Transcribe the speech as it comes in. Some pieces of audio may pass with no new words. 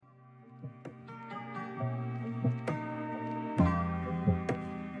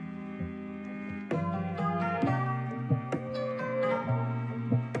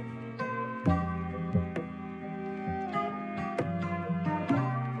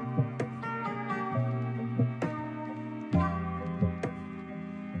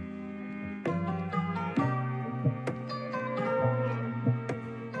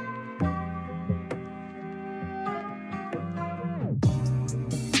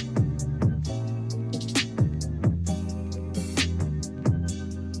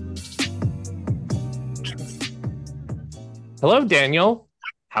Hello, Daniel.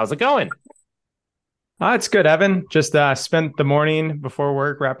 How's it going? It's good, Evan. Just spent the morning before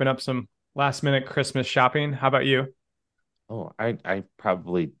work wrapping up some last minute Christmas shopping. How about you? Oh, I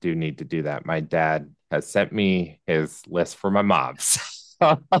probably do need to do that. My dad has sent me his list for my mobs.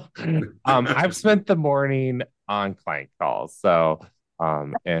 I've spent the morning on client calls,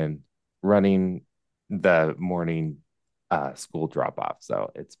 and running the morning school drop off. So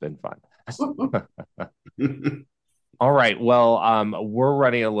it's been fun. All right. Well, we're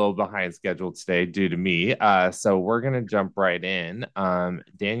running a little behind schedule today due to me. So we're gonna jump right in.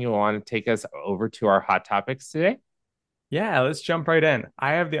 Daniel, want to take us over to our hot topics today? Yeah, let's jump right in.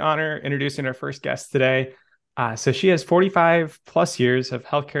 I have the honor introducing our first guest today. So she has 45 plus years of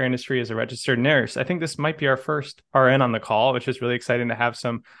healthcare industry as a registered nurse. I think this might be our first RN on the call, which is really exciting to have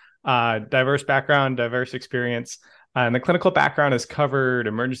some diverse background, diverse experience. And the clinical background has covered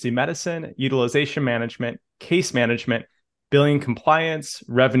emergency medicine, utilization management, case management, billing compliance,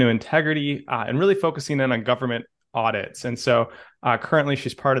 revenue integrity, and really focusing in on government audits. And so currently,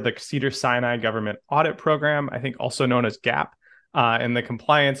 she's part of the Cedars-Sinai Government Audit Program, I think also known as GAP, in the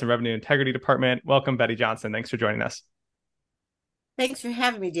Compliance and Revenue Integrity Department. Welcome, Betty Johnson. Thanks for joining us. Thanks for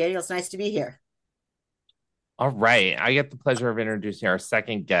having me, Daniel. It's nice to be here. All right. I get the pleasure of introducing our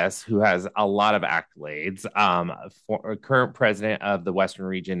second guest who has a lot of accolades. Current president of the Western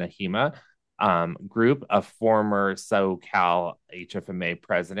Region AHIMA group, a former SoCal HFMA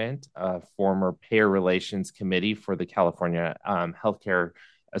president, a former Payer Relations Committee for the California Healthcare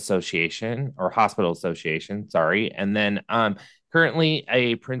Association or Hospital Association, sorry. And then currently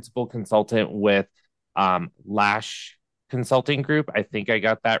a principal consultant with Lash Consulting Group. I think I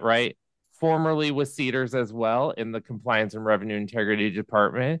got that right, formerly with Cedars as well in the Compliance and Revenue Integrity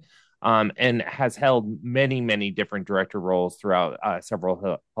Department, and has held many, many different director roles throughout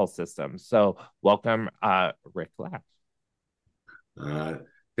several health systems. So, welcome, Rick Lash. Uh,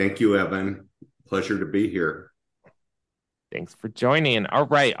 Thank you, Evan. Pleasure to be here. Thanks for joining. All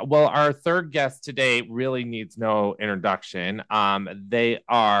right. Well, our third guest today really needs no introduction. They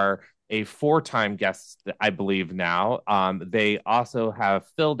are a four-time guest, I believe now. They also have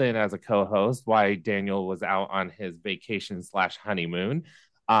filled in as a co-host while Daniel was out on his vacation slash honeymoon.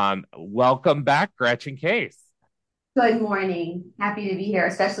 Welcome back, Gretchen Case. Good morning. Happy to be here,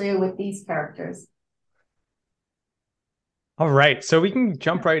 especially with these characters. All right. So we can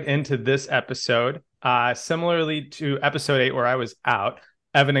jump right into this episode. Similarly to episode 8, where I was out,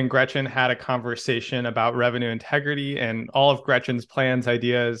 Evan and Gretchen had a conversation about revenue integrity and all of Gretchen's plans,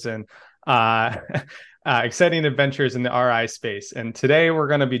 ideas, and exciting adventures in the RI space. And today we're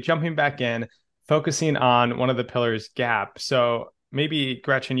going to be jumping back in, focusing on one of the pillars, GAP. So maybe,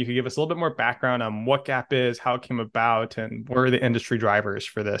 Gretchen, you could give us a little bit more background on what GAP is, how it came about, and what are the industry drivers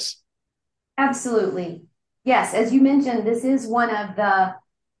for this? Absolutely. Yes, as you mentioned, this is one of the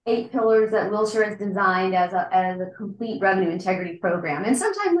 8 pillars that Wilshire has designed as a complete revenue integrity program. And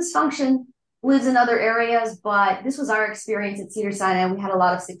sometimes this function lives in other areas, but this was our experience at Cedars-Sinai. We had a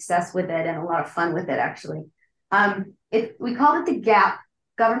lot of success with it and a lot of fun with it, actually. We called it the GAP,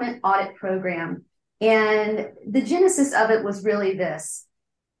 Government Audit Program. And the genesis of it was really this.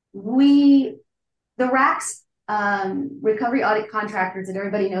 The RACs, recovery audit contractors that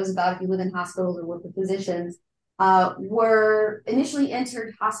everybody knows about if you live in hospitals or work with physicians, were initially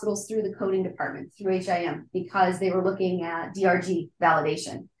entered hospitals through the coding department, through HIM, because they were looking at DRG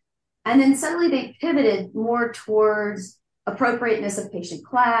validation. And then suddenly they pivoted more towards appropriateness of patient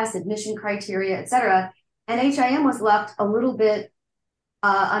class, admission criteria, et cetera. And HIM was left a little bit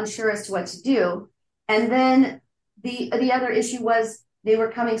unsure as to what to do. And then the other issue was they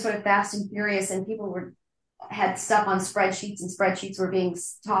were coming sort of fast and furious, and people had stuff on spreadsheets, and spreadsheets were being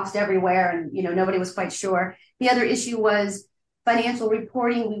tossed everywhere, and nobody was quite sure. The other issue was financial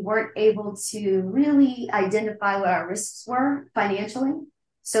reporting. We weren't able to really identify what our risks were financially.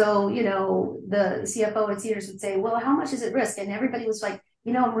 So, the CFO at Cedars would say, well, how much is at risk? And everybody was like,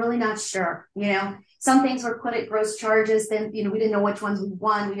 I'm really not sure. Some things were put at gross charges. Then, we didn't know which ones we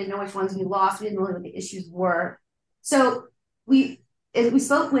won. We didn't know which ones we lost. We didn't know what the issues were. So we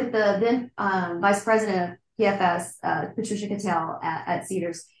spoke with the then vice president of PFS, Patricia Cattell at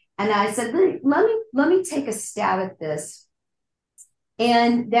Cedars. And I said, let me take a stab at this.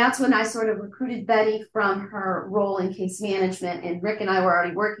 And that's when I sort of recruited Betty from her role in case management. And Rick and I were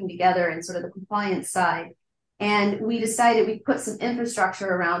already working together in sort of the compliance side. And we decided we'd put some infrastructure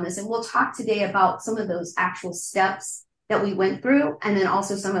around this. And we'll talk today about some of those actual steps that we went through, and then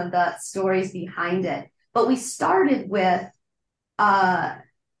also some of the stories behind it. But we started with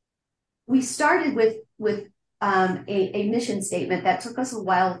a mission statement that took us a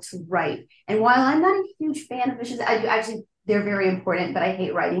while to write. And while I'm not a huge fan of missions, I actually they're very important, but I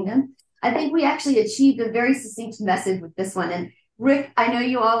hate writing them. I think we actually achieved a very succinct message with this one. And Rick, I know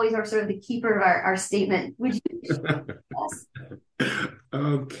you always are sort of the keeper of our statement. Would you share with us?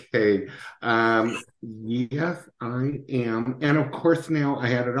 Okay. Yes, I am. And of course, now I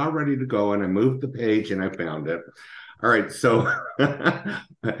had it all ready to go and I moved the page and I found it. All right. So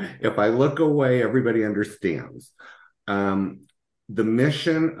if I look away, everybody understands. Um, the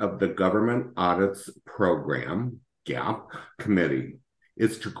mission of the Government Audits Program, GAP, committee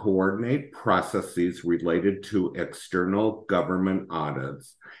is to coordinate processes related to external government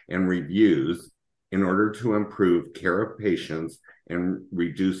audits and reviews in order to improve care of patients and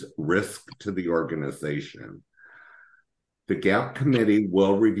reduce risk to the organization. The GAP committee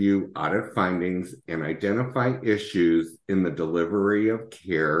will review audit findings and identify issues in the delivery of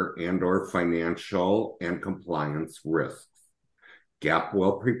care and/or financial and compliance risks. GAP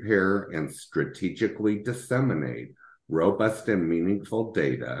will prepare and strategically disseminate robust and meaningful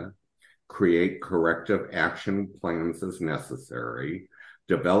data, create corrective action plans as necessary,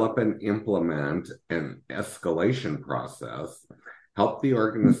 develop and implement an escalation process, help the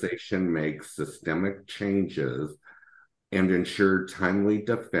organization make systemic changes, and ensure timely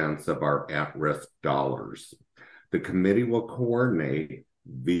defense of our at-risk dollars. The committee will coordinate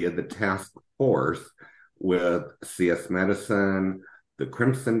via the task force with CS Medicine, the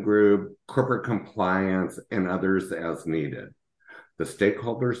Crimson Group, corporate compliance, and others as needed. The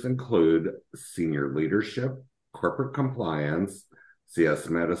stakeholders include senior leadership, corporate compliance, CS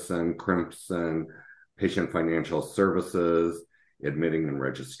Medicine, Crimson, patient financial services, admitting and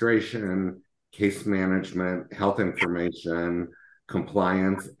registration, case management, health information,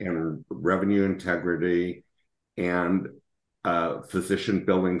 compliance and revenue integrity, and physician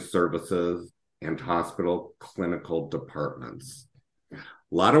billing services and hospital clinical departments. A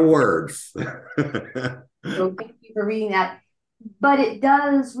lot of words. So thank you for reading that. But it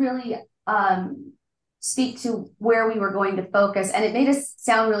does really speak to where we were going to focus. And it made us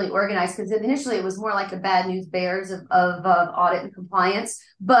sound really organized because initially it was more like the bad news bears of audit and compliance.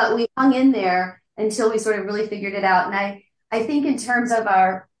 But we hung in there until we sort of really figured it out. And I think in terms of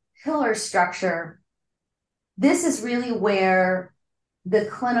our pillar structure, this is really where the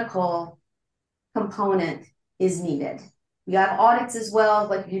clinical component is needed. You have audits as well,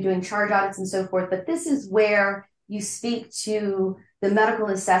 like you're doing charge audits and so forth, but this is where you speak to the medical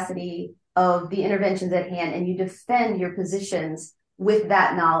necessity of the interventions at hand and you defend your positions with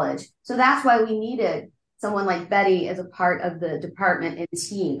that knowledge. So that's why we needed someone like Betty as a part of the department and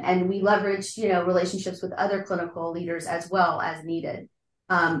team. And we leveraged, relationships with other clinical leaders as well as needed.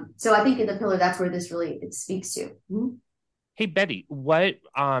 So I think in the pillar, that's where this really speaks to. Mm-hmm. Hey, Betty, what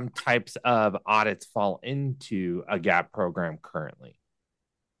types of audits fall into a GAP program currently?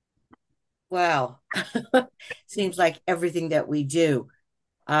 Wow. Seems like everything that we do.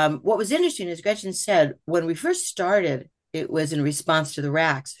 What was interesting, as Gretchen said, when we first started, it was in response to the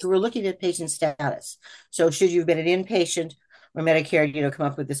RACs who were looking at patient status. So should you have been an inpatient or Medicare, come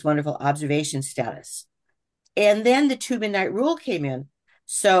up with this wonderful observation status. And then the 2 midnight rule came in.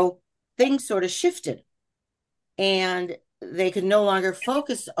 So things sort of shifted. And they could no longer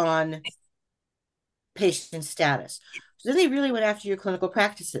focus on patient status. So then they really went after your clinical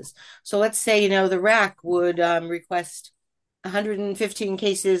practices. So let's say, the RAC would request 115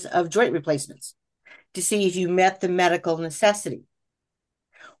 cases of joint replacements to see if you met the medical necessity.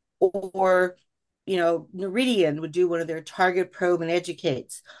 Or, Noridian would do one of their target probe and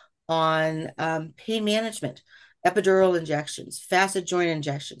educates on pain management, epidural injections, facet joint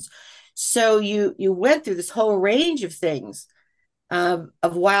injections. So you went through this whole range of things of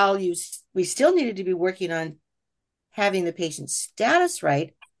while we still needed to be working on having the patient status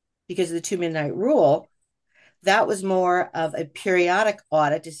right because of the 2 midnight rule. That was more of a periodic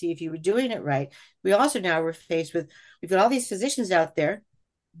audit to see if you were doing it right. We also now were faced with, we've got all these physicians out there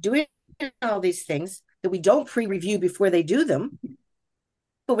doing all these things that we don't pre-review before they do them,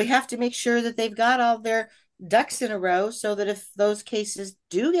 but we have to make sure that they've got all their ducks in a row so that if those cases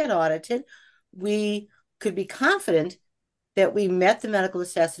do get audited, we could be confident that we met the medical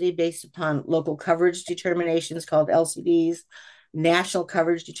necessity based upon local coverage determinations called LCDs, national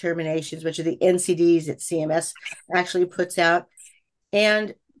coverage determinations, which are the NCDs that CMS actually puts out.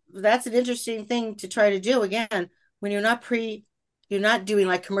 And that's an interesting thing to try to do, again, when you're not doing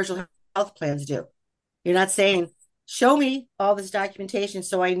like commercial health plans do. You're not saying, show me all this documentation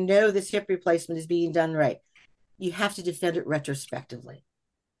so I know this hip replacement is being done right. You have to defend it retrospectively.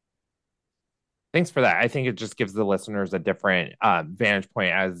 Thanks for that. I think it just gives the listeners a different vantage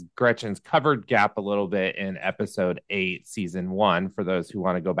point, as Gretchen's covered GAP a little bit in episode 8, season 1, for those who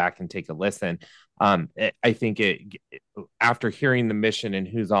want to go back and take a listen. I think after hearing the mission and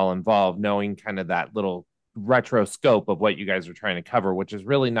who's all involved, knowing kind of that little retro scope of what you guys are trying to cover, which is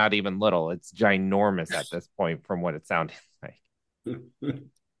really not even little, it's ginormous at this point from what it sounded like.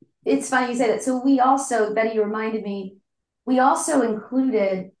 It's funny you say that. So we also, Betty, you reminded me, we also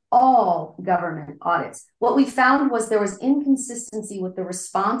included all government audits. What we found was there was inconsistency with the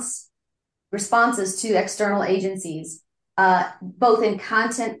responses to external agencies, both in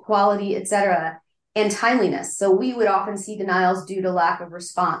content, quality, et cetera, and timeliness. So we would often see denials due to lack of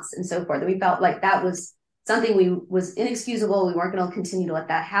response and so forth. And we felt like that was something was inexcusable. We weren't going to continue to let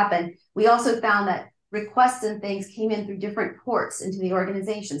that happen. We also found that requests and things came in through different ports into the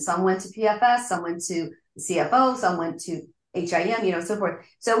organization. Some went to PFS, some went to the CFO, some went to HIM, so forth.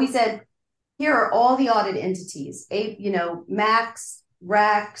 So we said, here are all the audit entities, Max,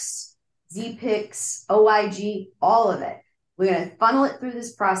 Rex, ZPICS, OIG, all of it. We're going to funnel it through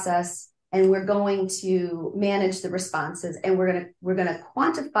this process, and we're going to manage the responses, and we're going to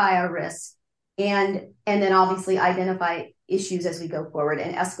quantify our risk, and then obviously identify issues as we go forward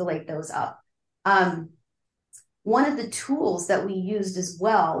and escalate those up. One of the tools that we used as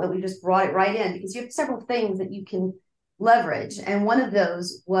well, that we just brought it right in, because you have several things that you can leverage, and one of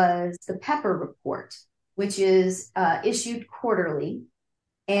those was the Pepper report, which is issued quarterly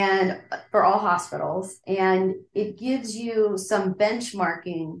and for all hospitals, and it gives you some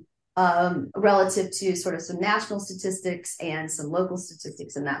benchmarking relative to sort of some national statistics and some local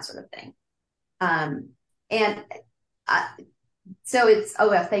statistics and that sort of thing. So it's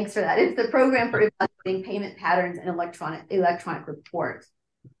thanks for that. It's the program for evaluating payment patterns and electronic reports.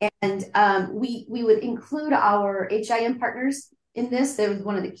 And we would include our HIM partners in this. There was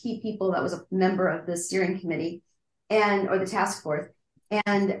one of the key people that was a member of the steering committee or the task force.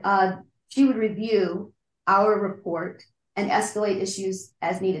 And she would review our report and escalate issues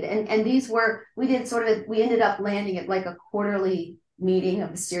as needed. And we ended up landing at like a quarterly meeting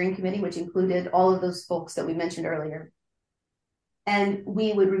of the steering committee, which included all of those folks that we mentioned earlier. And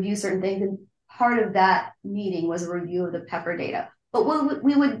we would review certain things. And part of that meeting was a review of the Pepper data. But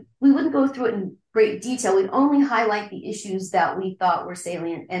we wouldn't go through it in great detail. We'd only highlight the issues that we thought were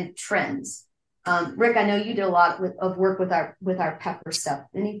salient and trends. Rick, I know you did a lot of work with our Pepper stuff.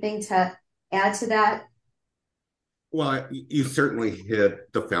 Anything to add to that? Well, you certainly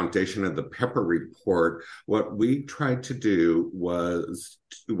hit the foundation of the Pepper report. What we tried to do was,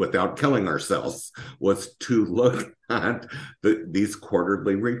 without killing ourselves, was to look at these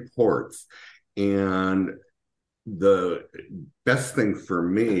quarterly reports. And the best thing for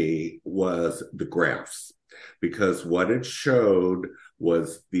me was the graphs, because what it showed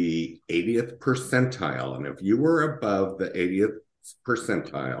was the 80th percentile. And if you were above the 80th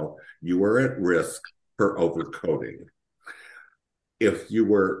percentile, you were at risk for overcoding. If you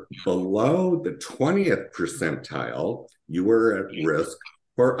were below the 20th percentile, you were at risk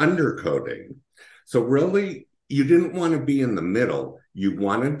for undercoding. So really, you didn't want to be in the middle. You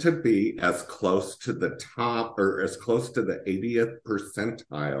wanted to be as close to the top or as close to the 80th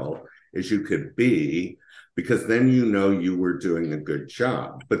percentile as you could be, because then you were doing a good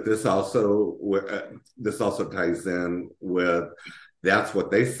job. But this also ties in with, that's what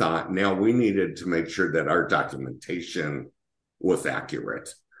they saw. Now we needed to make sure that our documentation was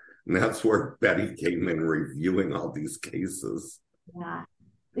accurate. And that's where Betty came in reviewing all these cases. Yeah.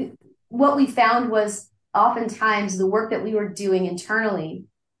 What we found was oftentimes the work that we were doing internally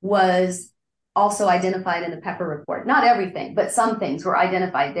was also identified in the Pepper report. Not everything, but some things were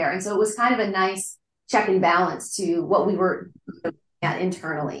identified there. And so it was kind of a nice check and balance to what we were looking at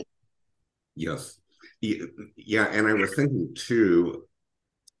internally. Yes. Yeah. And I was thinking too,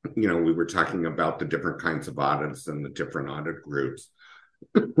 we were talking about the different kinds of audits and the different audit groups.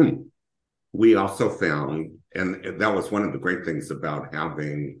 We also found, and that was one of the great things about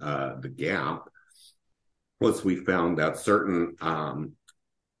having the gap, was we found that certain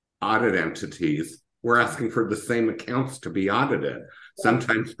audit entities were asking for the same accounts to be audited,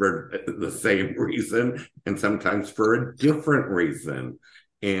 sometimes for the same reason and sometimes for a different reason.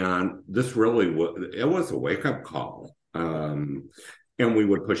 And this really was a wake-up call. And we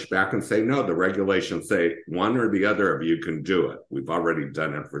would push back and say, no, the regulations say one or the other of you can do it. We've already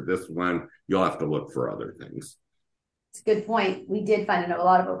done it for this one. You'll have to look for other things. It's a good point. We did find a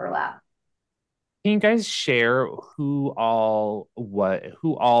lot of overlap. Can you guys share who all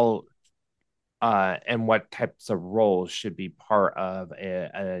and what types of roles should be part of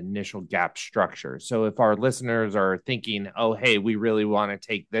an initial gap structure? So if our listeners are thinking, oh, hey, we really want to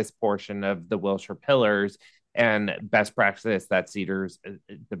take this portion of the Wilshire pillars and best practice that Cedars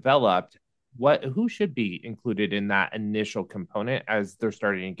developed, who should be included in that initial component as they're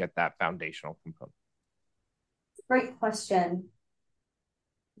starting to get that foundational component? Great question.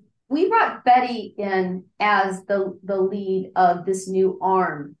 We brought Betty in as the lead of this new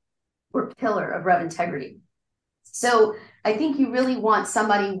arm or pillar of Rev Integrity. So I think you really want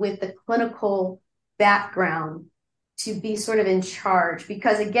somebody with the clinical background to be sort of in charge,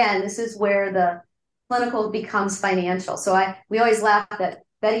 because again, this is where the clinical becomes financial. So we always laugh that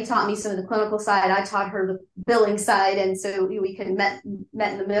Betty taught me some of the clinical side, I taught her the billing side, and so we could met in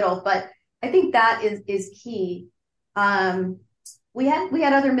the middle. But I think that is key. We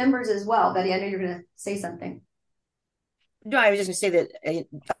had other members as well. Betty, I know you're going to say something. No, I was just going to say that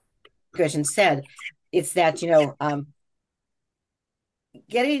Gretchen said it's that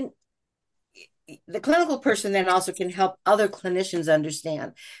getting the clinical person then also can help other clinicians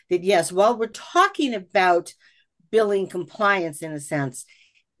understand that, yes, while we're talking about billing compliance in a sense,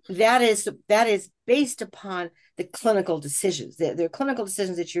 that is based upon the clinical decisions. They're clinical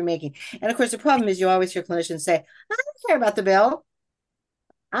decisions that you're making. And of course, the problem is you always hear clinicians say, I don't care about the bill.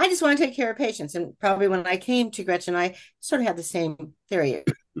 I just want to take care of patients. And probably when I came to Gretchen, I sort of had the same theory.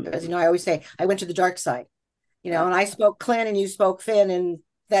 As I always say, I went to the dark side, and I spoke Clin and you spoke Finn, and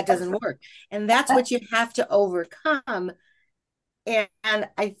that doesn't work. And that's what you have to overcome. And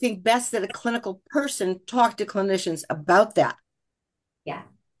I think best that a clinical person talk to clinicians about that. Yeah.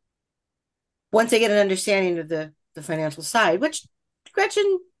 Once they get an understanding of the financial side, which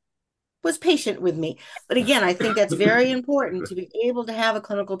Gretchen was patient with me. But again, I think that's very important to be able to have a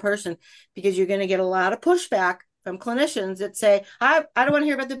clinical person, because you're going to get a lot of pushback from clinicians that say, I don't want to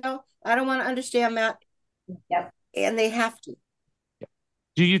hear about the bill. I don't want to understand that. Yep. And they have to.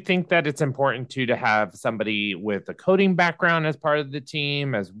 Do you think that it's important to have somebody with a coding background as part of the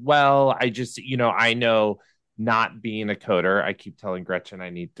team as well? I just, I know, not being a coder, I keep telling Gretchen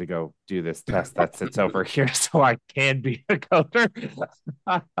I need to go do this test that sits over here so I can be a coder.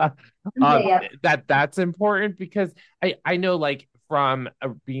 That's important, because I know, like, from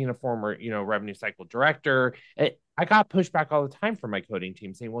being a former, revenue cycle director, I got pushback all the time from my coding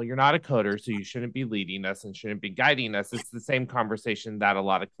team saying, well, you're not a coder, so you shouldn't be leading us and shouldn't be guiding us. It's the same conversation that a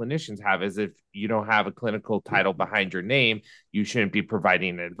lot of clinicians have, is if you don't have a clinical title behind your name, you shouldn't be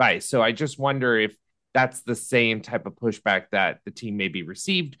providing advice. So I just wonder if that's the same type of pushback that the team maybe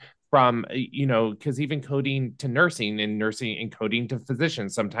received from, because even coding to nursing and nursing and coding to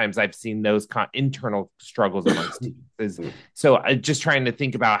physicians, sometimes I've seen those internal struggles amongst teams. So just trying to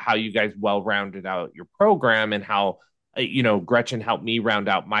think about how you guys well-rounded out your program, and how, Gretchen helped me round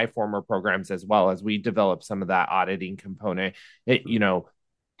out my former programs as well, as we developed some of that auditing component.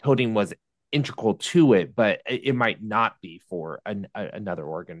 Coding was integral to it, but it might not be for another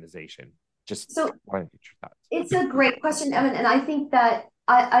organization. Just want to get your thoughts. It's a great question, Evan, and I think that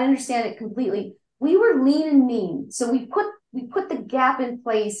I understand it completely. We were lean and mean, so we put the gap in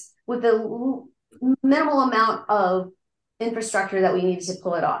place with the minimal amount of infrastructure that we needed to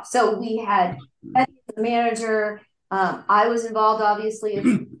pull it off. So we had the manager. I was involved, obviously,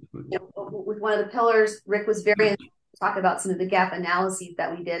 with one of the pillars. Rick was very talk about some of the gap analyses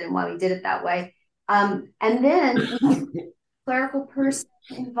that we did and why we did it that way. And then we had a clerical person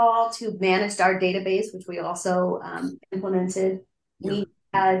involved who managed our database, which we also implemented. We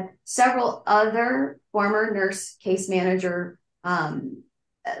had several other former nurse case manager,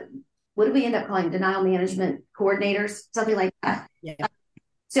 what did we end up calling, denial management coordinators, something like that. Yeah.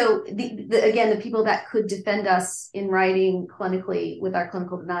 So again, the people that could defend us in writing clinically with our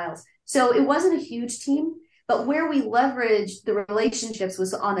clinical denials. So it wasn't a huge team, but where we leveraged the relationships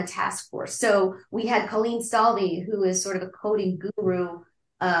was on the task force. So we had Colleen Stalvey, who is sort of a coding guru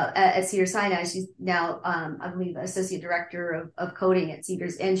at Cedars-Sinai. She's now, I believe, associate director of coding at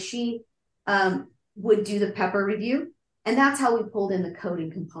Cedars, and she would do the Pepper review, and that's how we pulled in the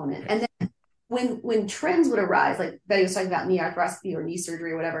coding component. And then when trends would arise, like Betty was talking about knee arthroscopy or knee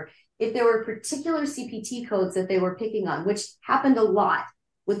surgery or whatever, if there were particular CPT codes that they were picking on, which happened a lot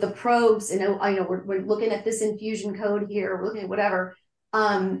with the probes, and we're looking at this infusion code here, we're looking at whatever,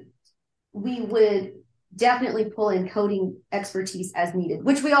 we would definitely pull in coding expertise as needed,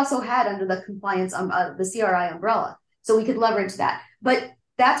 which we also had under the compliance, the CRI umbrella. So we could leverage that. But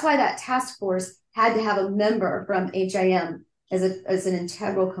that's why that task force had to have a member from HIM as an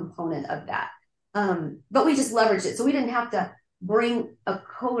integral component of that. But we just leveraged it. So we didn't have to bring a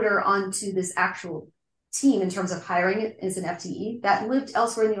coder onto this actual team in terms of hiring it as an FTE. That lived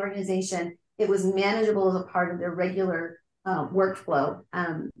elsewhere in the organization. It was manageable as a part of their regular workflow.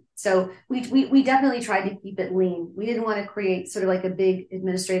 So we definitely tried to keep it lean. We didn't want to create sort of like a big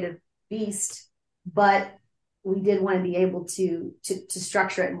administrative beast, but we did want to be able to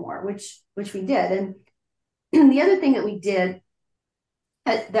structure it more, which we did. And the other thing that we did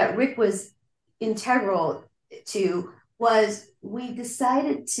that Rick was integral to was we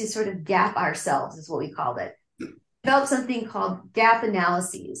decided to sort of gap ourselves, is what we called it. Developed something called gap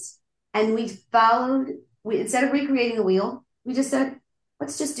analyses. And instead of recreating the wheel, we just said,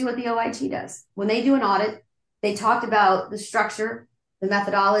 let's just do what the OIG does. When they do an audit, they talked about the structure, the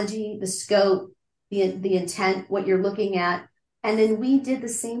methodology, the scope, the intent, what you're looking at. And then we did the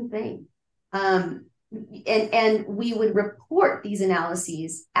same thing. And we would report these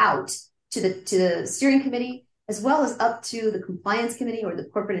analyses out to the steering committee, as well as up to the compliance committee or the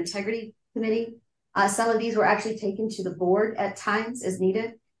corporate integrity committee. Some of these were actually taken to the board at times as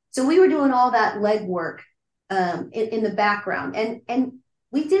needed. So we were doing all that legwork in the background. And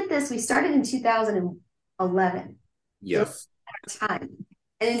we did this, we started in 2011. Yes. Time.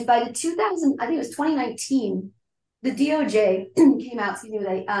 And by the 2019, the DOJ came out, with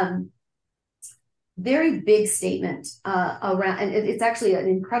a very big statement around, and it's actually an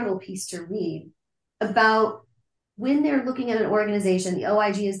incredible piece to read about when they're looking at an organization. The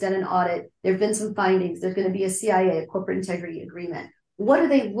OIG has done an audit. There have been some findings. There's going to be a CIA, a corporate integrity agreement. What do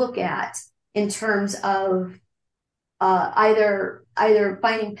they look at in terms of either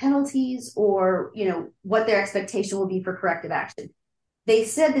finding penalties or what their expectation will be for corrective action? They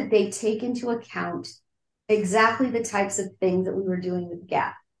said that they take into account exactly the types of things that we were doing with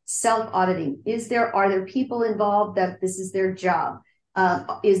GAP. Self-auditing. Are there people involved that this is their job?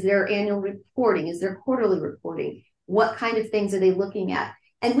 Is there annual reporting? Is there quarterly reporting? What kind of things are they looking at?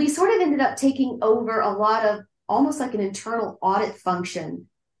 And we sort of ended up taking over a lot of almost like an internal audit function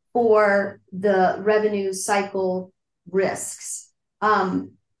for the revenue cycle risks.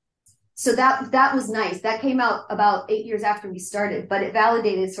 So that was nice. That came out about 8 years after we started, but it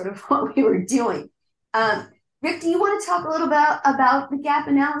validated sort of what we were doing. Rick, do you want to talk a little about the gap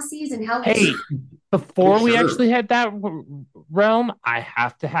analyses and how? Hey, before we Sure. actually head that realm, I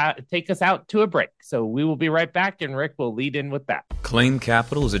have to take us out to a break. So we will be right back, and Rick will lead in with that. Claim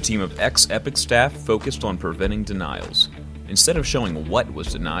Capital is a team of ex-Epic staff focused on preventing denials. Instead of showing what was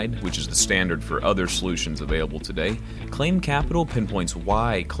denied, which is the standard for other solutions available today, Claim Capital pinpoints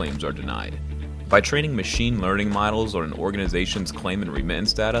why claims are denied. By training machine learning models on an organization's claim and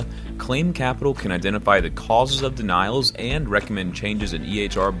remittance data, Claim Capital can identify the causes of denials and recommend changes in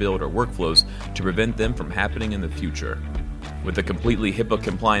EHR build or workflows to prevent them from happening in the future. With a completely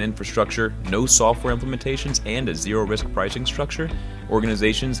HIPAA-compliant infrastructure, no software implementations, and a zero-risk pricing structure,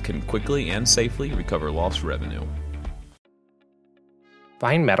 organizations can quickly and safely recover lost revenue.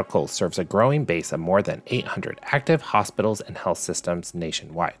 Vine Medical serves a growing base of more than 800 active hospitals and health systems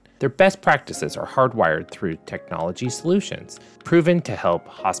nationwide. Their best practices are hardwired through technology solutions, proven to help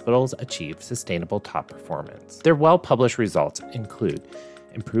hospitals achieve sustainable top performance. Their well-published results include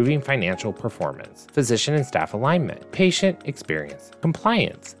improving financial performance, physician and staff alignment, patient experience,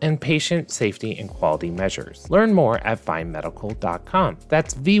 compliance, and patient safety and quality measures. Learn more at vinemedical.com.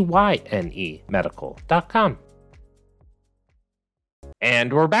 That's VYNE medical.com.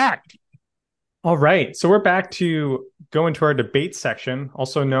 And we're back. All right. So we're back to go into our debate section,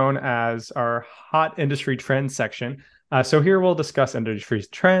 also known as our hot industry trends section. So here we'll discuss industry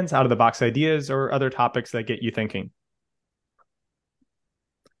trends, out-of-the-box ideas, or other topics that get you thinking.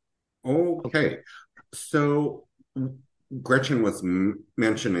 Okay. So Gretchen was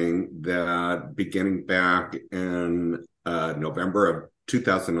mentioning that beginning back in November of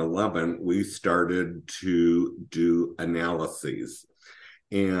 2011, we started to do analyses.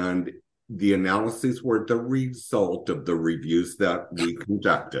 And the analyses were the result of the reviews that we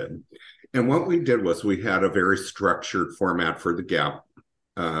conducted. And what we did was we had a very structured format for the gap.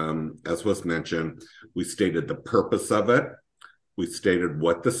 As was mentioned, we stated the purpose of it. We stated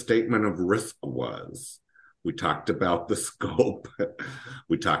what the statement of risk was. We talked about the scope.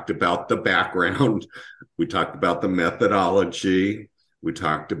 We talked about the background. We talked about the methodology. We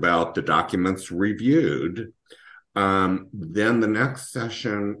talked about the documents reviewed. Then the next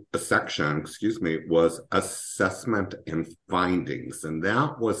section was assessment and findings. And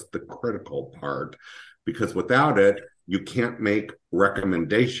that was the critical part, because without it, you can't make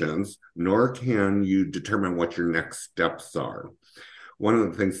recommendations, nor can you determine what your next steps are. One of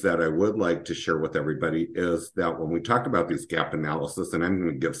the things that I would like to share with everybody is that when we talk about these gap analysis, and I'm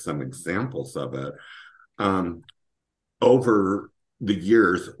going to give some examples of it, over the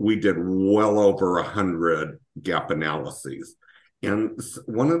years, we did well over 100 gap analyses. And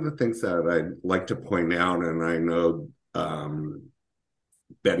one of the things that I'd like to point out, and I know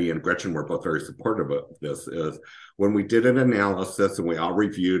Betty and Gretchen were both very supportive of this, is when we did an analysis and we all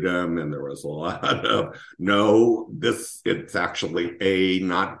reviewed them, and there was a lot of no, this it's actually A,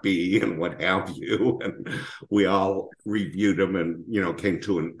 not B, and what have you. And we all reviewed them and came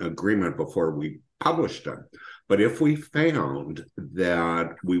to an agreement before we published them. But if we found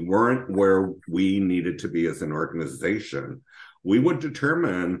that we weren't where we needed to be as an organization, we would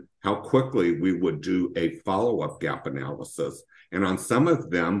determine how quickly we would do a follow-up gap analysis. And on some of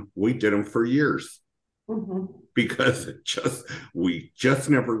them, we did them for years because we just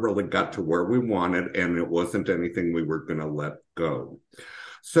never really got to where we wanted, and it wasn't anything we were going to let go.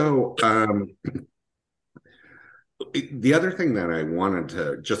 So the other thing that I wanted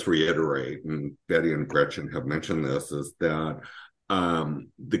to just reiterate, and Betty and Gretchen have mentioned this, is that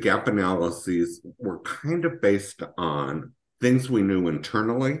the gap analyses were kind of based on things we knew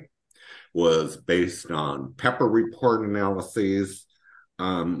internally, was based on Pepper report analyses,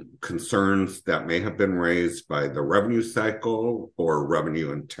 concerns that may have been raised by the revenue cycle or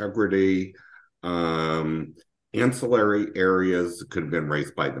revenue integrity, ancillary areas could have been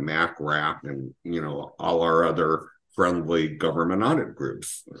raised by the MAC, RAP, and all our other friendly government audit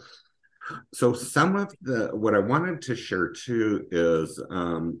groups. So some of what I wanted to share too is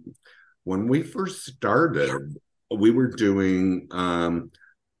when we first started, we were doing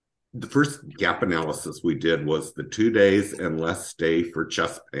the first gap analysis we did was the 2 days and less stay for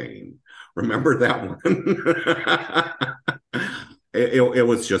chest pain. Remember that one? It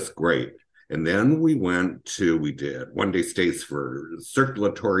was just great. And then we did 1 day stays for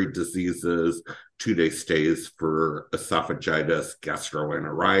circulatory diseases, 2 day stays for esophagitis,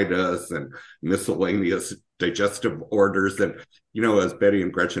 gastroenteritis, and miscellaneous digestive orders. And, as Betty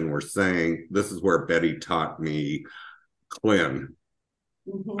and Gretchen were saying, this is where Betty taught me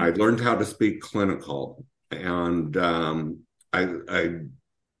I learned how to speak clinical, and I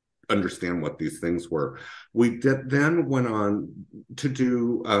understand what these things were. We then went on to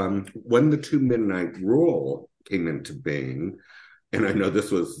do when the 2 midnight rule came into being, and I know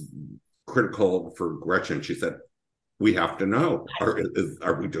this was critical for Gretchen. She said, "We have to know: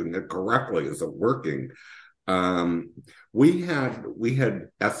 are we doing it correctly? Is it working?" We had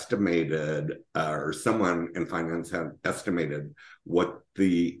estimated, or someone in finance had estimated what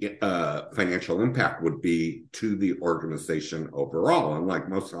the financial impact would be to the organization overall. And like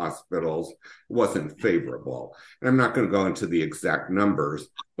most hospitals, it wasn't favorable. And I'm not going to go into the exact numbers,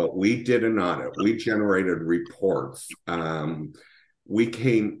 but we did an audit. We generated reports. We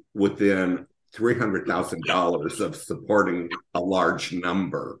came within $300,000 of supporting a large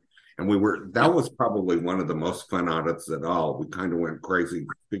number. And that was probably one of the most fun audits at all. We kind of went crazy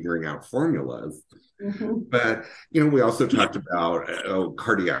figuring out formulas. But, we also talked about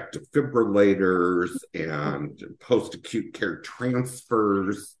cardiac defibrillators and post-acute care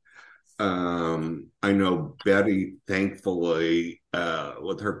transfers. I know Betty, thankfully,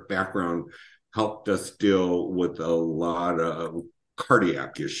 with her background, helped us deal with a lot of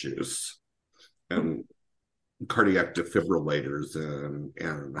cardiac issues. And cardiac defibrillators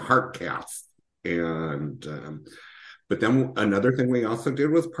and heart caths. And but then another thing we also did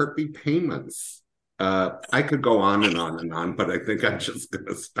was Part B payments. I could go on and on and on, but I think I'm just going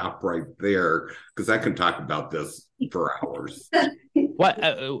to stop right there because I can talk about this for hours. What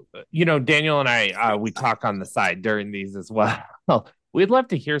Daniel and I, we talk on the side during these as well. We'd love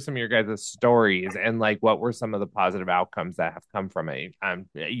to hear some of your guys' stories and what were some of the positive outcomes that have come from it.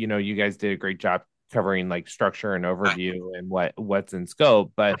 You guys did a great job covering structure and overview and what's in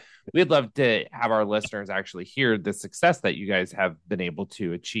scope, but we'd love to have our listeners actually hear the success that you guys have been able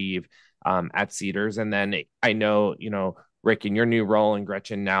to achieve at Cedars. And then I know, Rick, in your new role, and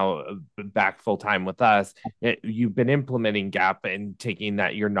Gretchen now back full time with us, you've been implementing GAP and taking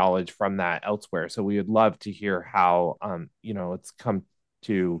your knowledge from that elsewhere. So we would love to hear how it's come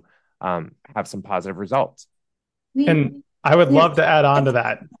to have some positive results. And I would love to add on to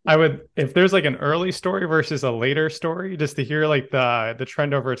that. If there's an early story versus a later story, just to hear the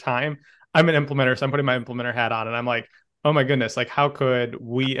trend over time. I'm an implementer, so I'm putting my implementer hat on, and I'm like, oh my goodness, how could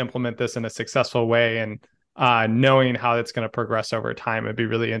we implement this in a successful way? And knowing how it's going to progress over time, it'd be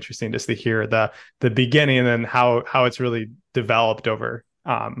really interesting just to hear the beginning and then how it's really developed over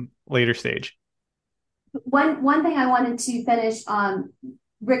later stage. One thing I wanted to finish on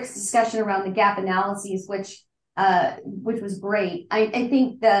Rick's discussion around the gap analyses, which was great. I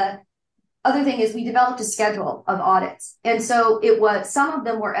think the other thing is we developed a schedule of audits. And so some of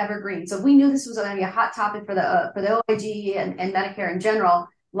them were evergreen. So we knew this was going to be a hot topic for the OIG and Medicare in general,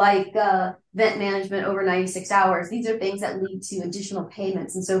 like vent management over 96 hours. These are things that lead to additional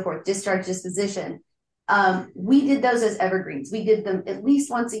payments and so forth, discharge disposition. We did those as evergreens. We did them at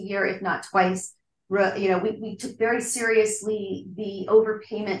least once a year, if not twice. We took very seriously the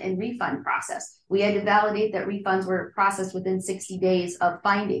overpayment and refund process. We had to validate that refunds were processed within 60 days of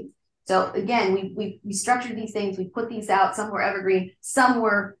findings. So again, we structured these things. We put these out. Some were evergreen. Some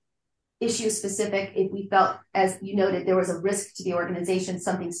were issue specific. If we felt, as you noted, there was a risk to the organization,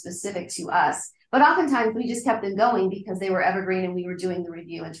 something specific to us. But oftentimes we just kept them going because they were evergreen and we were doing the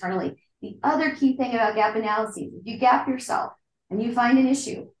review internally. The other key thing about gap analyses, if you gap yourself and you find an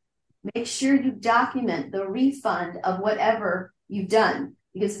issue, make sure you document the refund of whatever you've done,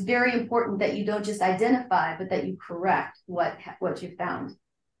 because it's very important that you don't just identify, but that you correct what you found.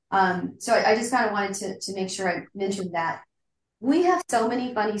 So I just kind of wanted to make sure I mentioned that. We have so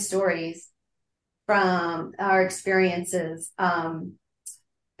many funny stories from our experiences.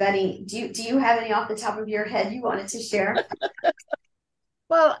 Betty, do you have any off the top of your head you wanted to share?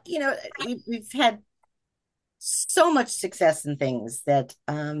 Well, we've had so much success in things that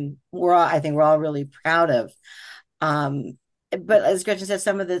I think we're all really proud of. But as Gretchen said,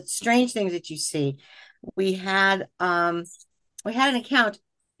 some of the strange things that you see, we had an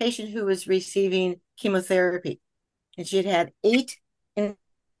patient who was receiving chemotherapy, and she had 8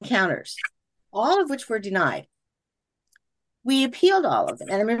 encounters, all of which were denied. We appealed all of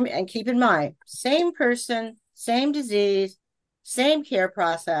them, and keep in mind, same person, same disease, same care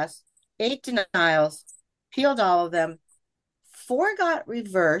process, 8 denials, appealed all of them. 4 got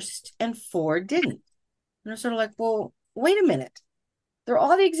reversed and 4 didn't. And I'm sort of like, well, wait a minute. They're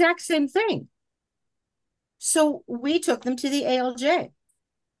all the exact same thing. So we took them to the ALJ.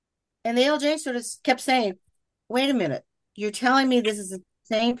 And the ALJ sort of kept saying, wait a minute. You're telling me this is the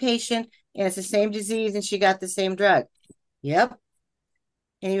same patient and it's the same disease and she got the same drug. Yep.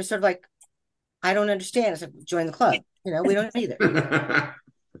 And he was sort of like, I don't understand. It's like, join the club. We don't either.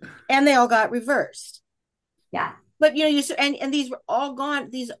 And they all got reversed. Yeah. But and these were all gone.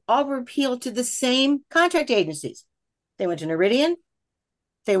 These all were appealed to the same contract agencies. They went to Noridian,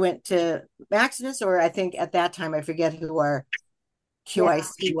 they went to Maximus, or I think at that time I forget who our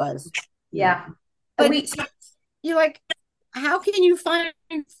QIC was. Yeah. But you're like, how can you find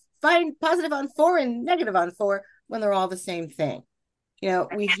positive on 4 and negative on 4 when they're all the same thing?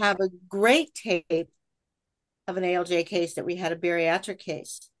 We have a great tape of an ALJ case that we had, a bariatric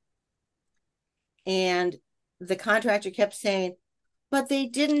case. And the contractor kept saying, but they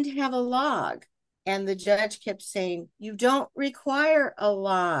didn't have a log. And the judge kept saying, you don't require a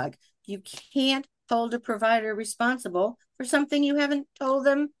log. You can't hold a provider responsible for something you haven't told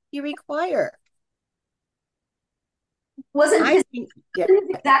them you require. Wasn't his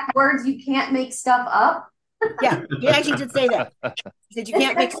exact words, you can't make stuff up? Yeah, he actually did say that. He said, you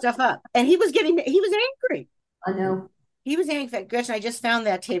can't make stuff up. And he was angry. I know. He was angry. In fact, Gretchen, I just found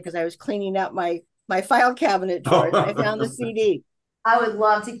that tape because I was cleaning out my file cabinet drawers. I found the CD. I would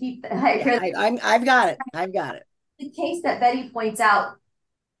love to keep that. I've got it. The case that Betty points out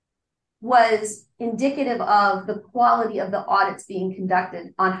was indicative of the quality of the audits being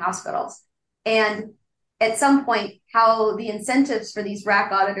conducted on hospitals. And at some point, how the incentives for these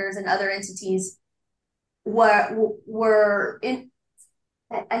RAC auditors and other entities were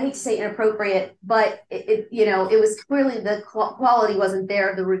I hate to say inappropriate, but it was clearly the quality wasn't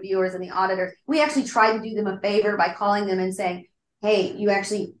there of the reviewers and the auditors. We actually tried to do them a favor by calling them and saying, hey, you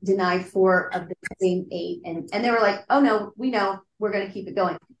actually denied 4 of the same 8. And they were like, oh no, we know, we're going to keep it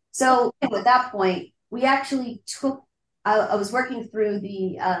going. So at that point, we actually took, I was working through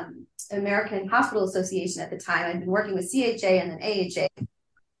the American Hospital Association at the time. I'd been working with CHA and then AHA.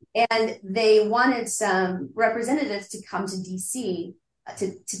 And they wanted some representatives to come to DC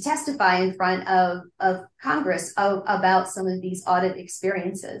to testify in front of Congress about some of these audit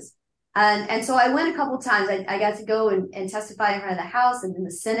experiences. And so I went a couple of times. I got to go and testify in front of the House and in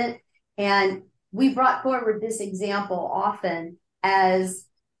the Senate. And we brought forward this example often as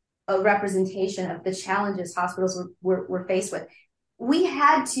a representation of the challenges hospitals were faced with. We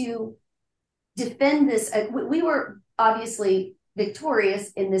had to defend this. We were obviously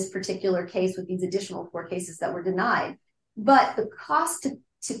victorious in this particular case with these additional 4 cases that were denied. But the cost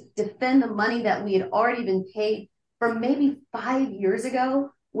to defend the money that we had already been paid from maybe 5 years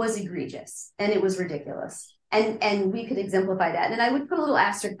ago was egregious, and it was ridiculous. And we could exemplify that. And I would put a little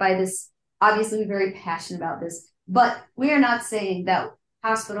asterisk by this. Obviously, we're very passionate about this, but we are not saying that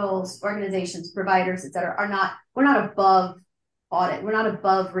hospitals, organizations, providers, et cetera, we're not above audit. We're not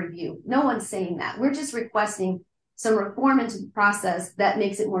above review. No one's saying that. We're just requesting some reform into the process that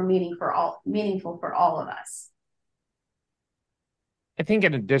makes it more meaningful for all of us. I think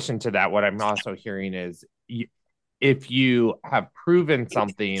in addition to that, what I'm also hearing is if you have proven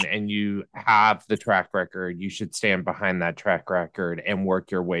something and you have the track record, you should stand behind that track record and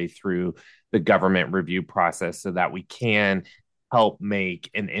work your way through the government review process so that we can help make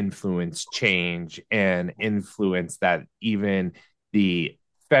and influence change and influence that even the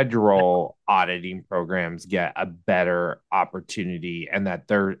federal auditing programs get a better opportunity and that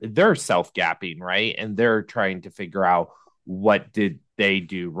they're self-gapping, right? And they're trying to figure out what did they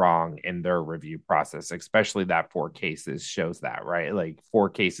do wrong in their review process, especially that 4 cases shows that, right? Like 4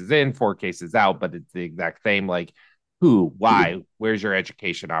 cases in, 4 cases out, but it's the exact same, like who, why, where's your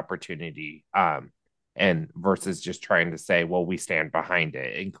education opportunity? And versus just trying to say, well, we stand behind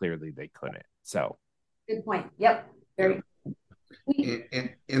it. And clearly they couldn't. So good point. Yep. Very.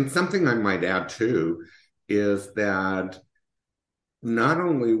 And something I might add too is that not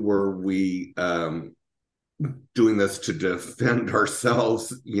only were we doing this to defend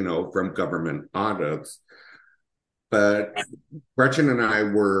ourselves, from government audits, but Gretchen and I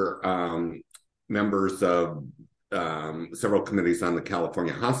were members of several committees on the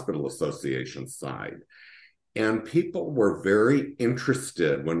California Hospital Association side. And people were very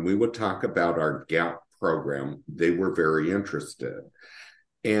interested when we would talk about our GAP program. They were very interested.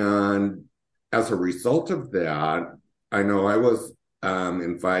 And as a result of that, I know I was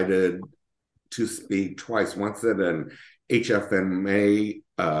invited to speak twice, once at an HFMA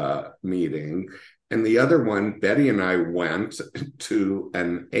meeting, and the other one, Betty and I went to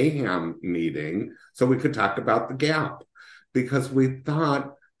an AHAM meeting so we could talk about the GAP, because we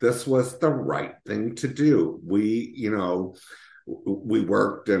thought this was the right thing to do. We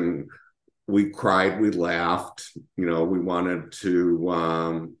worked and we cried, we laughed, we wanted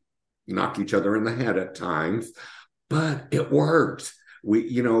to knock each other in the head at times, but it worked.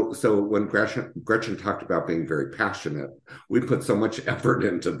 So when Gretchen talked about being very passionate, we put so much effort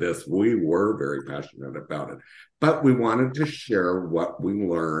into this. We were very passionate about it, but we wanted to share what we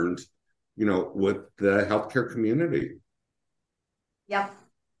learned, with the healthcare community. Yep.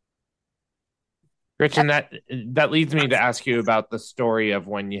 Gretchen, that leads me to ask you about the story of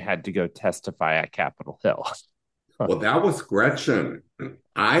when you had to go testify at Capitol Hill. Well, that was Gretchen.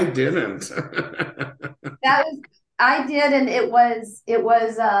 I didn't. I did, and it was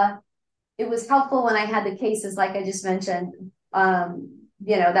helpful when I had the cases like I just mentioned,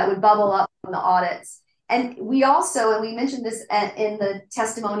 that would bubble up from the audits. And we mentioned this in the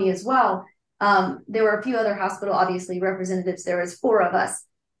testimony as well. There were a few other hospital, obviously, representatives. There was 4 of us,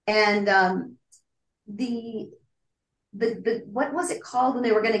 and the what was it called when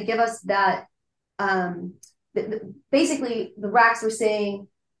they were going to give us that? Basically, the RACs were saying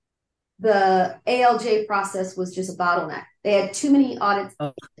the ALJ process was just a bottleneck. They had too many audits.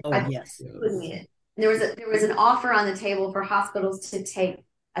 Yes. Couldn't meet it. And there was an offer on the table for hospitals to take,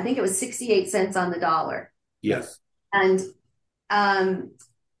 I think it was 68 cents on the dollar. Yes. And a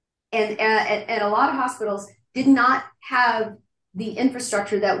lot of hospitals did not have the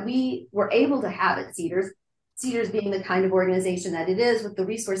infrastructure that we were able to have at Cedars. Cedars being the kind of organization that it is, with the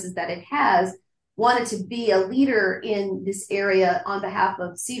resources that it has, wanted to be a leader in this area on behalf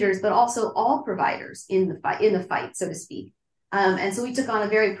of Cedars, but also all providers in the fight, so to speak. And so we took on a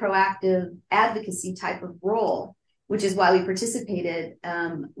very proactive advocacy type of role, which is why we participated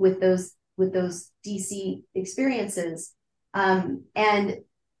with those DC experiences. So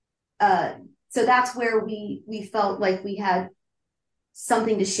that's where we felt like we had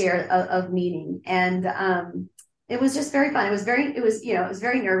something to share of meaning. And it was just very fun. It was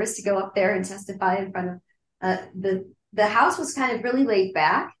very nervous to go up there and testify in front of the House was kind of really laid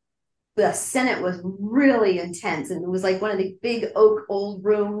back. The Senate was really intense, and it was like one of the big oak old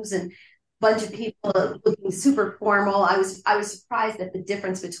rooms and bunch of people looking super formal. I was surprised at the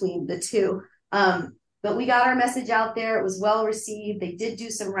difference between the two. But we got our message out there. It was well received. They did do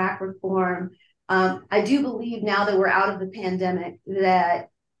some RAC reform. I do believe now that we're out of the pandemic that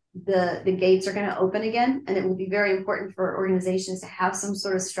the gates are going to open again, and it will be very important for organizations to have some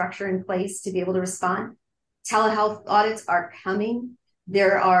sort of structure in place to be able to respond. Telehealth audits are coming.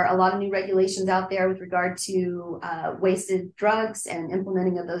 There are a lot of new regulations out there with regard to wasted drugs and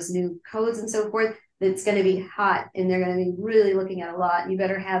implementing of those new codes and so forth. That's going to be hot, and they're going to be really looking at a lot. You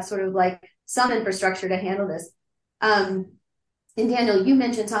better have sort of like some infrastructure to handle this. And Daniel, you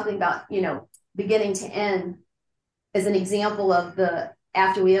mentioned something about, beginning to end as an example of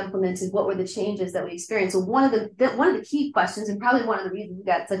after we implemented, what were the changes that we experienced? So one of the key questions, and probably one of the reasons we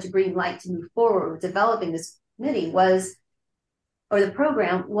got such a green light to move forward with developing this committee the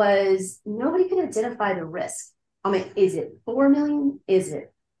program was nobody could identify the risk. I mean, is it 4 million? Is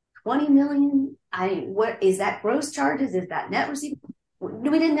it 20 million? What is that gross charges? Is that net receivable?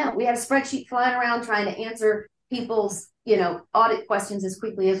 We didn't know. We had a spreadsheet flying around trying to answer people's, audit questions as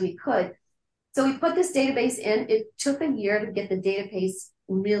quickly as we could. So we put this database in. It took a year to get the database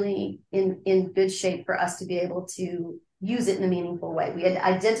really in good shape for us to be able to use it in a meaningful way. We had to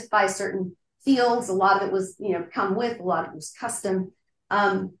identify certain fields. A lot of it was, come with, a lot of it was custom.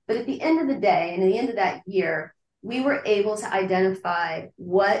 But at the end of the day, and at the end of that year, we were able to identify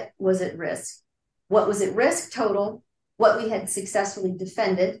what was at risk, what was at risk total, what we had successfully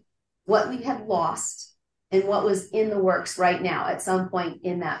defended, what we had lost, and what was in the works right now at some point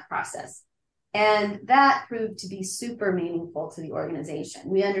in that process. And that proved to be super meaningful to the organization.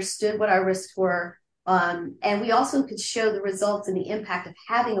 We understood what our risks were, and we also could show the results and the impact of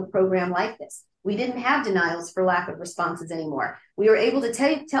having a program like this. We didn't have denials for lack of responses anymore. We were able to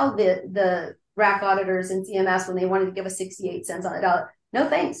tell the RAC auditors and CMS when they wanted to give us 68 cents on the dollar, no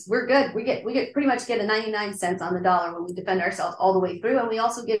thanks, we're good. We pretty much get a 99 cents on the dollar when we defend ourselves all the way through, and we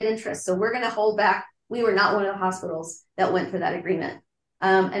also get interest. So we're going to hold back. We were not one of the hospitals that went for that agreement.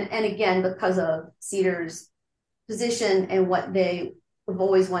 And again, because of Cedar's position and what they have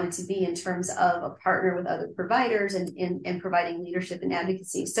always wanted to be in terms of a partner with other providers and providing leadership and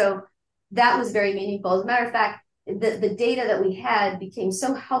advocacy. So that was very meaningful. As a matter of fact, the data that we had became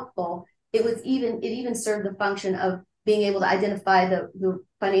so helpful. It even served the function of being able to identify the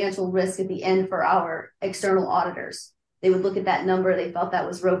financial risk at the end for our external auditors. They would look at that number. They felt that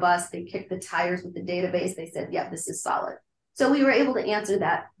was robust. They kicked the tires with the database. They said, yep, this is solid. So we were able to answer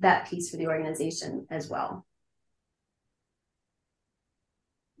that piece for the organization as well.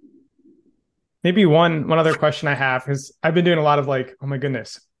 Maybe one other question I have is I've been doing a lot of OIG,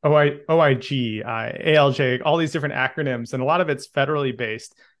 ALJ, all these different acronyms, and a lot of it's federally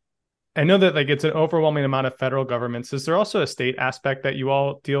based. I know that it's an overwhelming amount of federal governments. Is there also a state aspect that you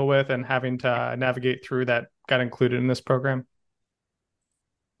all deal with and having to navigate through that got included in this program?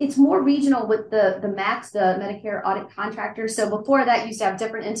 It's more regional with the MACs, the Medicare audit contractors. So before that, you used to have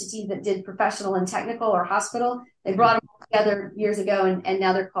different entities that did professional and technical or hospital. They brought them together years ago, and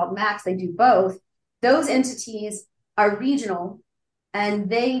now they're called MACs. They do both. Those entities are regional, and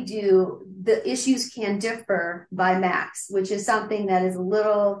the issues can differ by MACs, which is something that is a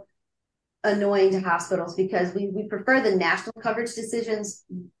little annoying to hospitals because we prefer the national coverage decisions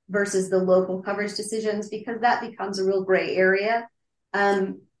versus the local coverage decisions because that becomes a real gray area.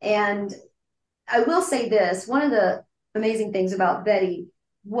 And I will say this, one of the amazing things about Betty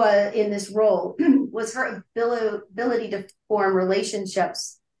was in this role was her ability to form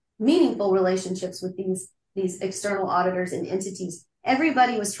relationships, meaningful relationships with these external auditors and entities.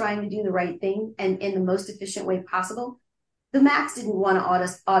 Everybody was trying to do the right thing and in the most efficient way possible. The MACs didn't want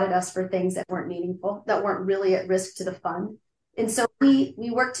to audit us for things that weren't meaningful, that weren't really at risk to the fund. And so we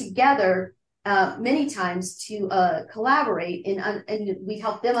worked together many times to collaborate and we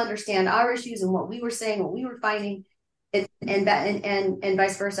helped them understand our issues and what we were saying, what we were finding, and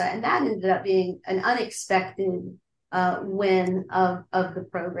vice versa. And that ended up being an unexpected win of the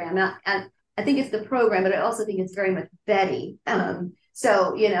program. And I think it's the program, but I also think it's very much Betty.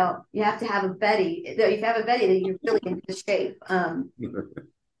 So, you have to have a Betty. If you have a Betty, then you're really in good shape.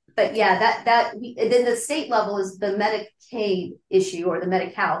 But yeah, then the state level is the Medicaid issue or the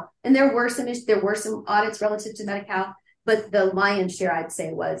Medi-Cal. And there were some audits relative to Medi-Cal, but the lion's share, I'd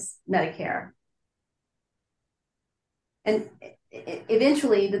say, was Medicare. And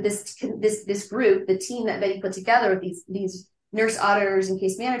eventually this group, the team that Betty put together, these nurse auditors and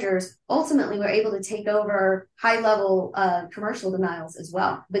case managers, ultimately were able to take over high-level commercial denials as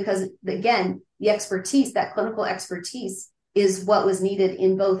well. Because again, the expertise, that clinical expertise, is what was needed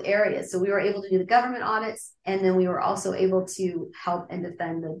in both areas. So we were able to do the government audits, and then we were also able to help and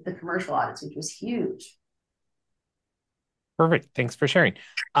defend the commercial audits, which was huge. Perfect. Thanks for sharing.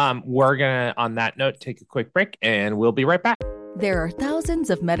 We're going to, on that note, take a quick break, and we'll be right back. There are thousands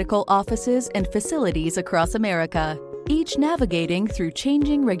of medical offices and facilities across America, each navigating through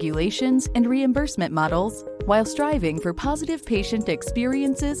changing regulations and reimbursement models while striving for positive patient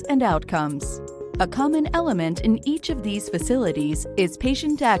experiences and outcomes. A common element in each of these facilities is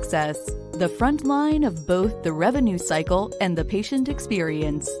patient access, the front line of both the revenue cycle and the patient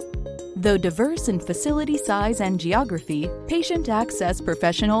experience. Though diverse in facility size and geography, patient access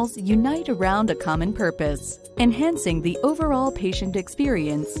professionals unite around a common purpose, enhancing the overall patient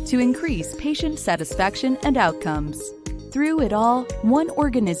experience to increase patient satisfaction and outcomes. Through it all, one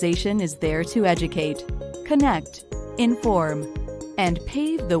organization is there to educate, connect, inform, and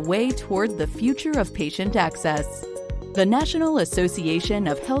pave the way toward the future of patient access. The National Association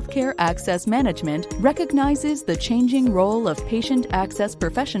of Healthcare Access Management recognizes the changing role of patient access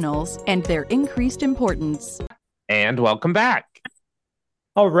professionals and their increased importance. And welcome back.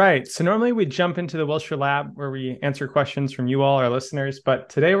 All right. So normally we jump into the Wilshire Lab where we answer questions from you all, our listeners. But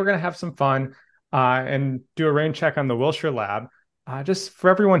today we're going to have some fun and do a rain check on the Wilshire Lab, just for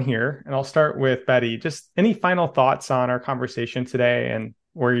everyone here. And I'll start with Betty. Just any final thoughts on our conversation today and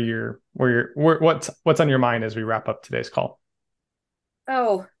what's on your mind as we wrap up today's call?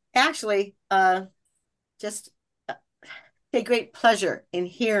 Oh, actually, just a great pleasure in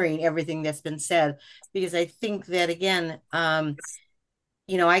hearing everything that's been said, because I think that again,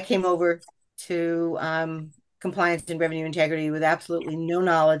 I came over to compliance and revenue integrity with absolutely no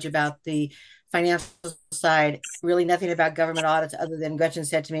knowledge about the financial side, really nothing about government audits other than Gretchen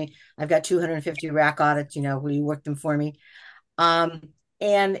said to me, I've got 250 rack audits, will you work them for me? Um,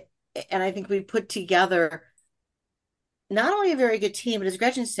 and and I think we put together not only a very good team, but as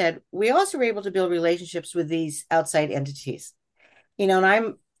Gretchen said, we also were able to build relationships with these outside entities. And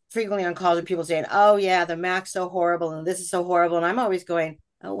I'm frequently on calls with people saying, oh yeah, the Mac's so horrible and this is so horrible. And I'm always going,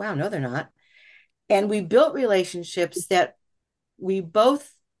 oh wow, no, they're not. And we built relationships that we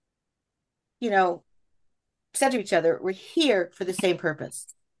both, you know, said to each other, we're here for the same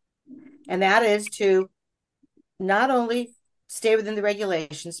purpose. And that is to not only stay within the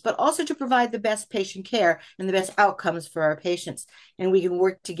regulations, but also to provide the best patient care and the best outcomes for our patients. And we can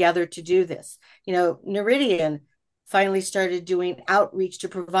work together to do this. Noridian finally started doing outreach to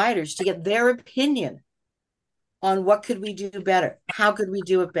providers to get their opinion on what could we do better? How could we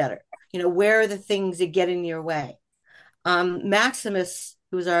do it better? Where are the things that get in your way? Maximus,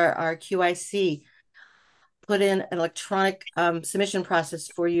 who's our QIC, put in an electronic submission process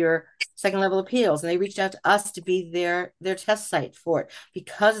for your second level appeals, and they reached out to us to be their test site for it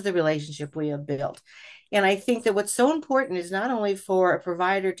because of the relationship we have built. And I think that what's so important is not only for a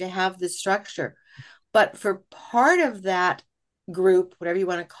provider to have this structure, but for part of that group, whatever you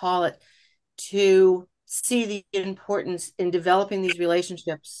want to call it, to see the importance in developing these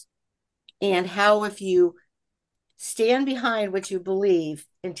relationships, and how if you stand behind what you believe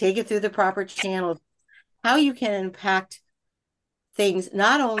and take it through the proper channels, how you can impact things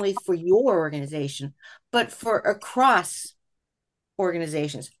not only for your organization, but for across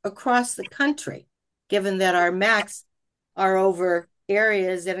organizations across the country, given that our MACs are over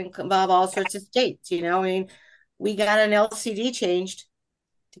areas that involve all sorts of states. We got an LCD changed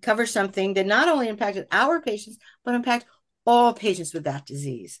to cover something that not only impacted our patients, but impact all patients with that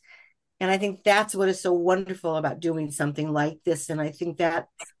disease. And I think that's what is so wonderful about doing something like this. And I think that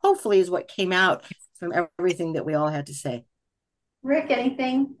hopefully is what came out from everything that we all had to say. Rick,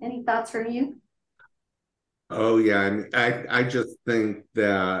 any thoughts from you? Oh yeah, I just think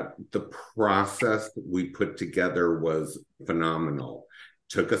that the process that we put together was phenomenal.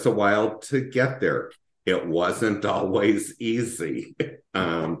 Took us a while to get there. It wasn't always easy,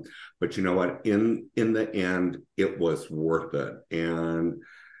 but you know what? In the end, it was worth it, and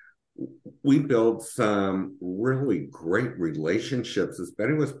we built some really great relationships, as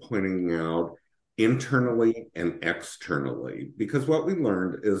Betty was pointing out, internally and externally. Because what we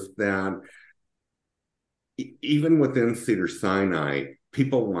learned is that even within Cedars-Sinai,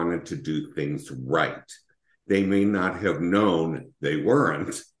 people wanted to do things right. They may not have known they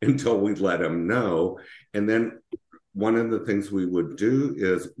weren't until we let them know. And then one of the things we would do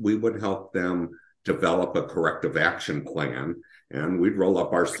is we would help them develop a corrective action plan. And we'd roll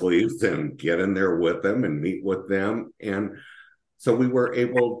up our sleeves and get in there with them and meet with them. And so we were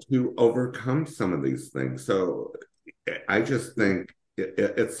able to overcome some of these things. So I just think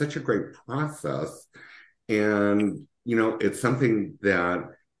it's such a great process. And, it's something that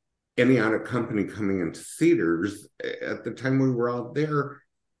any audit company coming into Cedars, at the time we were out there,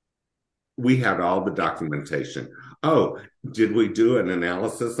 we had all the documentation. Oh, did we do an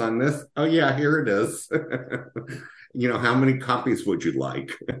analysis on this? Oh, yeah, here it is. How many copies would you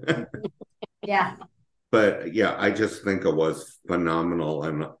like? Yeah. But yeah, I just think it was phenomenal.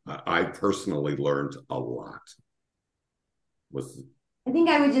 And I personally learned a lot. I think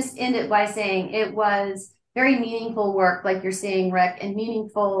I would just end it by saying it was very meaningful work, like you're saying, Rick, and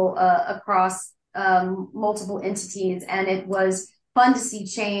meaningful across multiple entities. And it was fun to see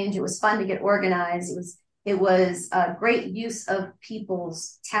change. It was fun to get organized. It was a great use of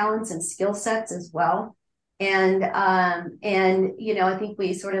people's talents and skill sets as well. And I think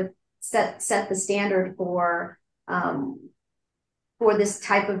we sort of set the standard for this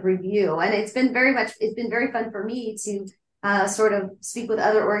type of review. And it's been very fun for me to sort of speak with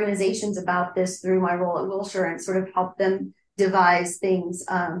other organizations about this through my role at Wilshire and sort of help them devise things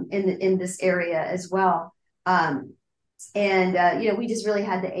in this area as well. We just really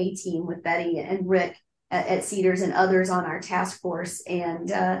had the A team with Betty and Rick at Cedars and others on our task force.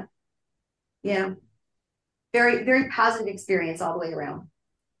 And, very, very positive experience all the way around.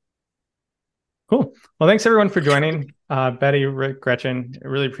 Cool. Well, thanks everyone for joining. Betty, Rick, Gretchen, I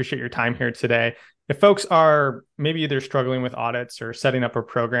really appreciate your time here today. If folks are maybe either struggling with audits or setting up a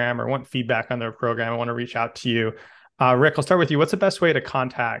program or want feedback on their program, I want to reach out to you. Rick, I'll start with you. What's the best way to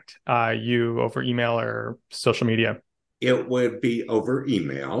contact you over email or social media? It would be over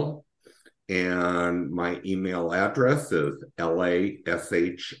email. And my email address is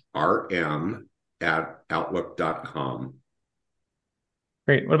lashrm@outlook.com.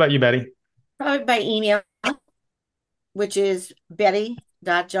 Great. What about you, Betty? Probably by email, which is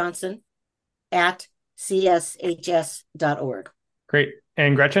betty.johnson@cshs.org. Great.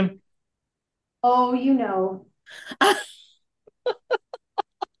 And Gretchen? Oh,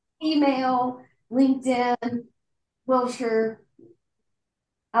 email, LinkedIn, Wilshire.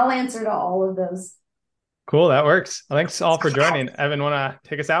 I'll answer to all of those. Cool. That works. Well, thanks all for joining. Evan, want to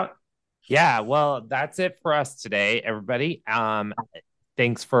take us out? Yeah, well, that's it for us today, everybody.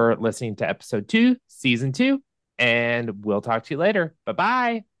 Thanks for listening to episode 2, season 2, and we'll talk to you later.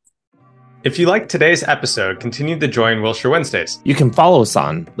 Bye-bye. If you liked today's episode, continue to join Wilshire Wednesdays. You can follow us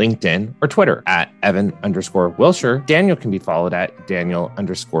on LinkedIn or Twitter at Evan_Wilshire. Daniel can be followed at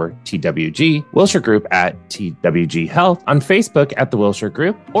Daniel_TWG. Wilshire Group at TWG Health. On Facebook at the Wilshire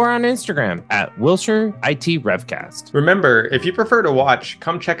Group or on Instagram at Wilshire IT Revcast. Remember, if you prefer to watch,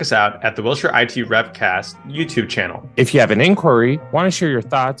 come check us out at the Wilshire IT Revcast YouTube channel. If you have an inquiry, want to share your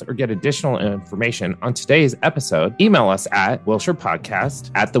thoughts, or get additional information on today's episode, email us at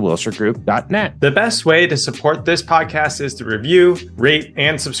WilshirePodcast@thewilshiregroup.net. The best way to support this podcast is to review, rate,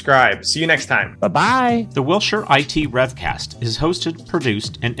 and subscribe. See you next time. Bye-bye. The Wilshire IT Revcast is hosted,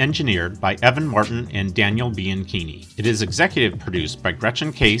 produced, and engineered by Evan Martin and Daniel Bianchini. It is executive produced by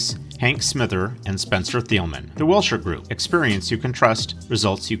Gretchen Case, Hank Smither, and Spencer Thielman. The Wilshire Group. Experience you can trust,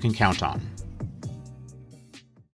 results you can count on.